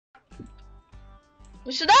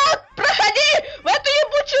Сюда проходи! В эту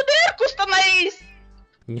ебучую дырку становись!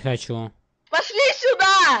 Не хочу. Пошли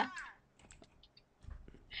сюда!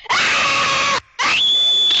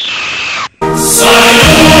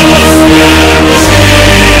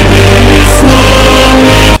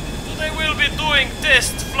 Today we'll be doing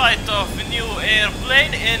test flight of new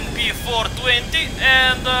airplane NP420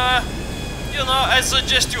 and you know, I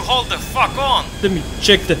suggest you hold the fuck on. Let me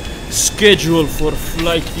check the schedule for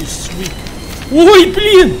flight this week. Oi,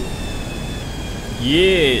 блин!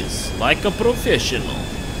 Yes, like a professional.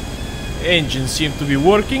 Engines seem to be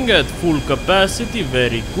working at full capacity,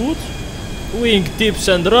 very good. Wing tips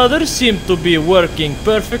and rudders seem to be working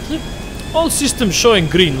perfectly. All systems showing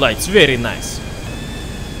green lights, very nice.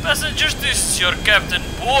 Passengers, this is your Captain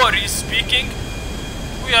Boris speaking.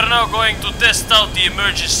 We are now going to test out the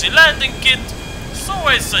emergency landing kit, so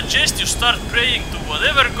I suggest you start praying to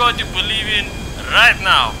whatever god you believe in right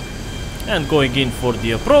now. And going in for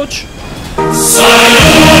the approach.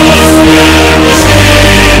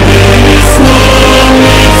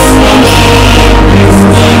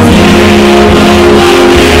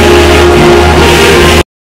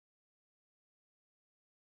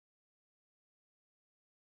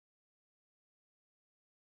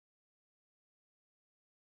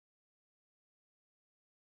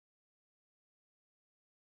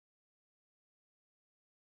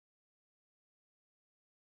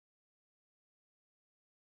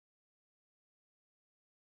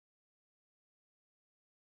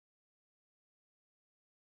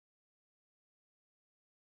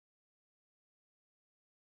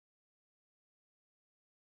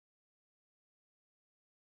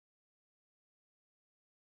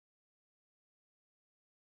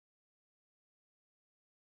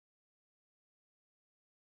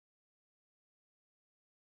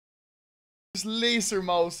 This laser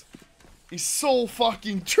mouse is so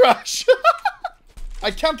fucking trash.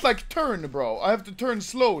 I can't like turn, bro. I have to turn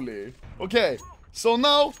slowly. Okay, so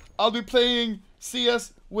now I'll be playing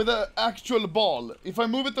CS with an actual ball. If I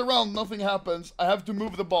move it around, nothing happens. I have to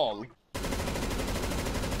move the ball.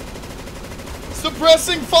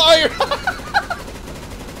 Suppressing fire!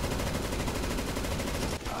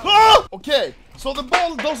 Ah! Okay, so the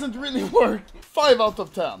ball doesn't really work. 5 out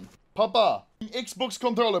of 10. Papa, Xbox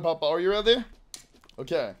controller, Papa, are you ready?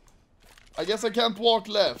 Okay. I guess I can't walk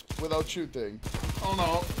left without shooting. Oh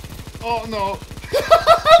no. Oh no.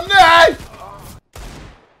 No!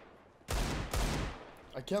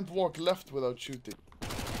 I can't walk left without shooting.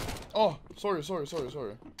 Oh, sorry.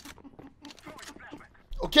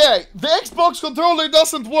 Okay, the Xbox controller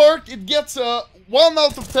doesn't work. It gets a 1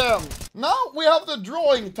 out of 10. Now we have the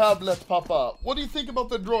drawing tablet, Papa. What do you think about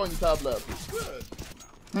the drawing tablet? It's good.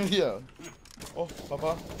 Yeah. Oh,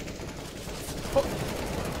 Papa. Oh!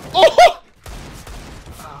 Oh!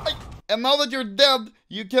 And now that you're dead,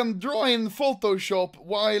 you can draw in Photoshop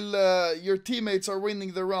while your teammates are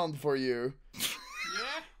winning the round for you.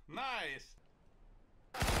 Yeah, nice.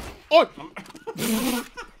 Oj!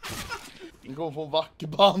 Den kommer från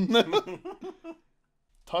Vackebanne.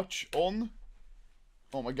 Touch on.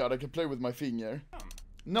 Oh my god, I can play with my finger.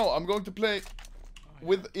 No, I'm going to play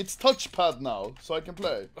with its touchpad now, so I can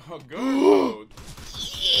play. Oh, good.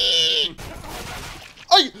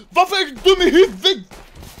 Aj! Varför är du dum i huvudet?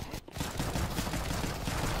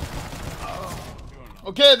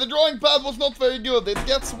 Okay, the drawing pad was not very good. It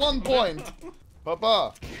gets 1 point.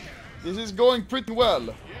 Papa, this is going pretty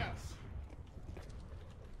well. Yes.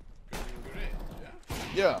 Great,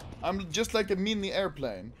 Yeah, I'm just like a mini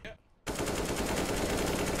airplane. Yeah.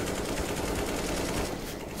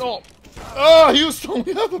 Oh! Oh, Houston,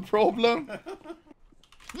 we have a problem.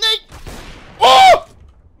 Nick! Oh!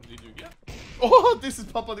 What did you get? Oh, this is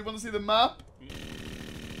Papa. Do you want to see the map?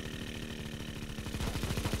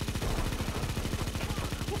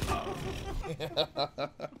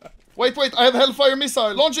 Wait, I have Hellfire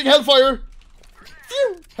missile. Launching Hellfire.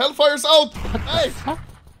 Phew. Hellfire's out. Hey,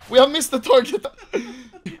 we have missed the target.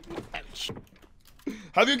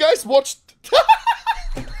 Have you guys watched?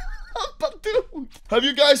 Have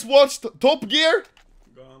you guys watched Top Gear?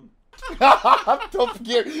 Gone. Top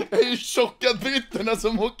Gear är ju tjocka britterna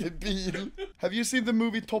som åker bil. Have you seen the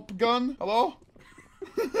movie Top Gun? Hello?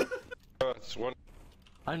 That's one.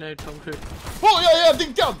 I know Tom Cruise. Oh yeah,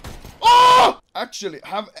 Dinkan! Oh! Actually,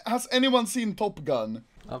 has anyone seen Top Gun?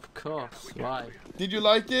 Of course. Why? Did you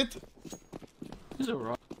like it? It's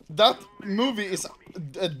alright. That movie is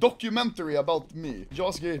a documentary about me.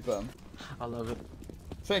 Joss Gripen. I love it.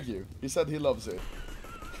 Thank you. He said he loves it.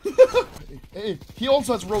 Hey, he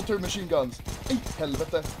also has rotary machine guns. Hey,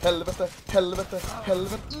 helvete.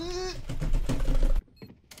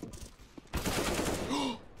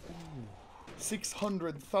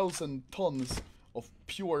 600,000 tons of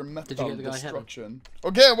pure metal get the guy destruction.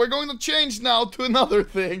 Okay, we're going to change now to another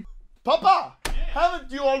thing. Papa, haven't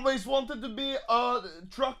you always wanted to be a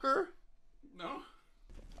trucker? No?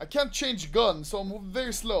 I can't change guns, so I'm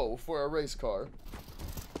very slow for a race car.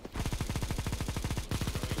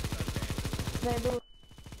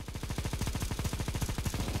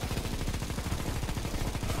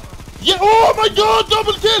 Yeah! Oh my god!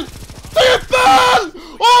 Double kill! Triple!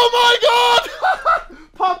 Oh my god!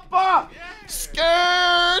 Papa!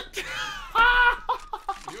 Scared!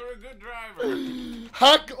 You're a good driver.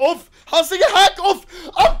 Hack off! Han säger hack off!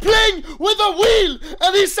 I'm playing with a wheel!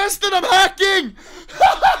 And he says that I'm hacking!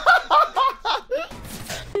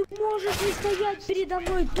 Ты можешь не стоять передо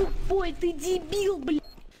мной, тупой, ты дебил, блядь!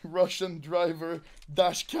 Russian driver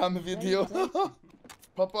dashcam video.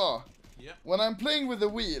 Papa, Yeah. when I'm playing with the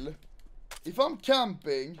wheel, if I'm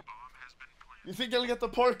camping, you think I'll get a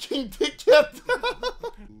parking ticket?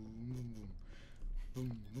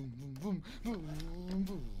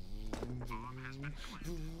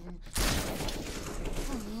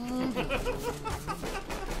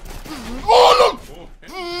 Oh look!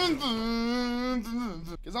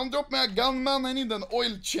 Cause I'm dropping a gunman, I need an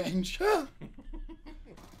oil change.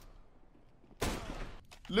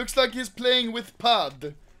 Looks like he's playing with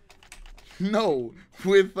pad. No,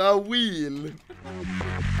 with a wheel.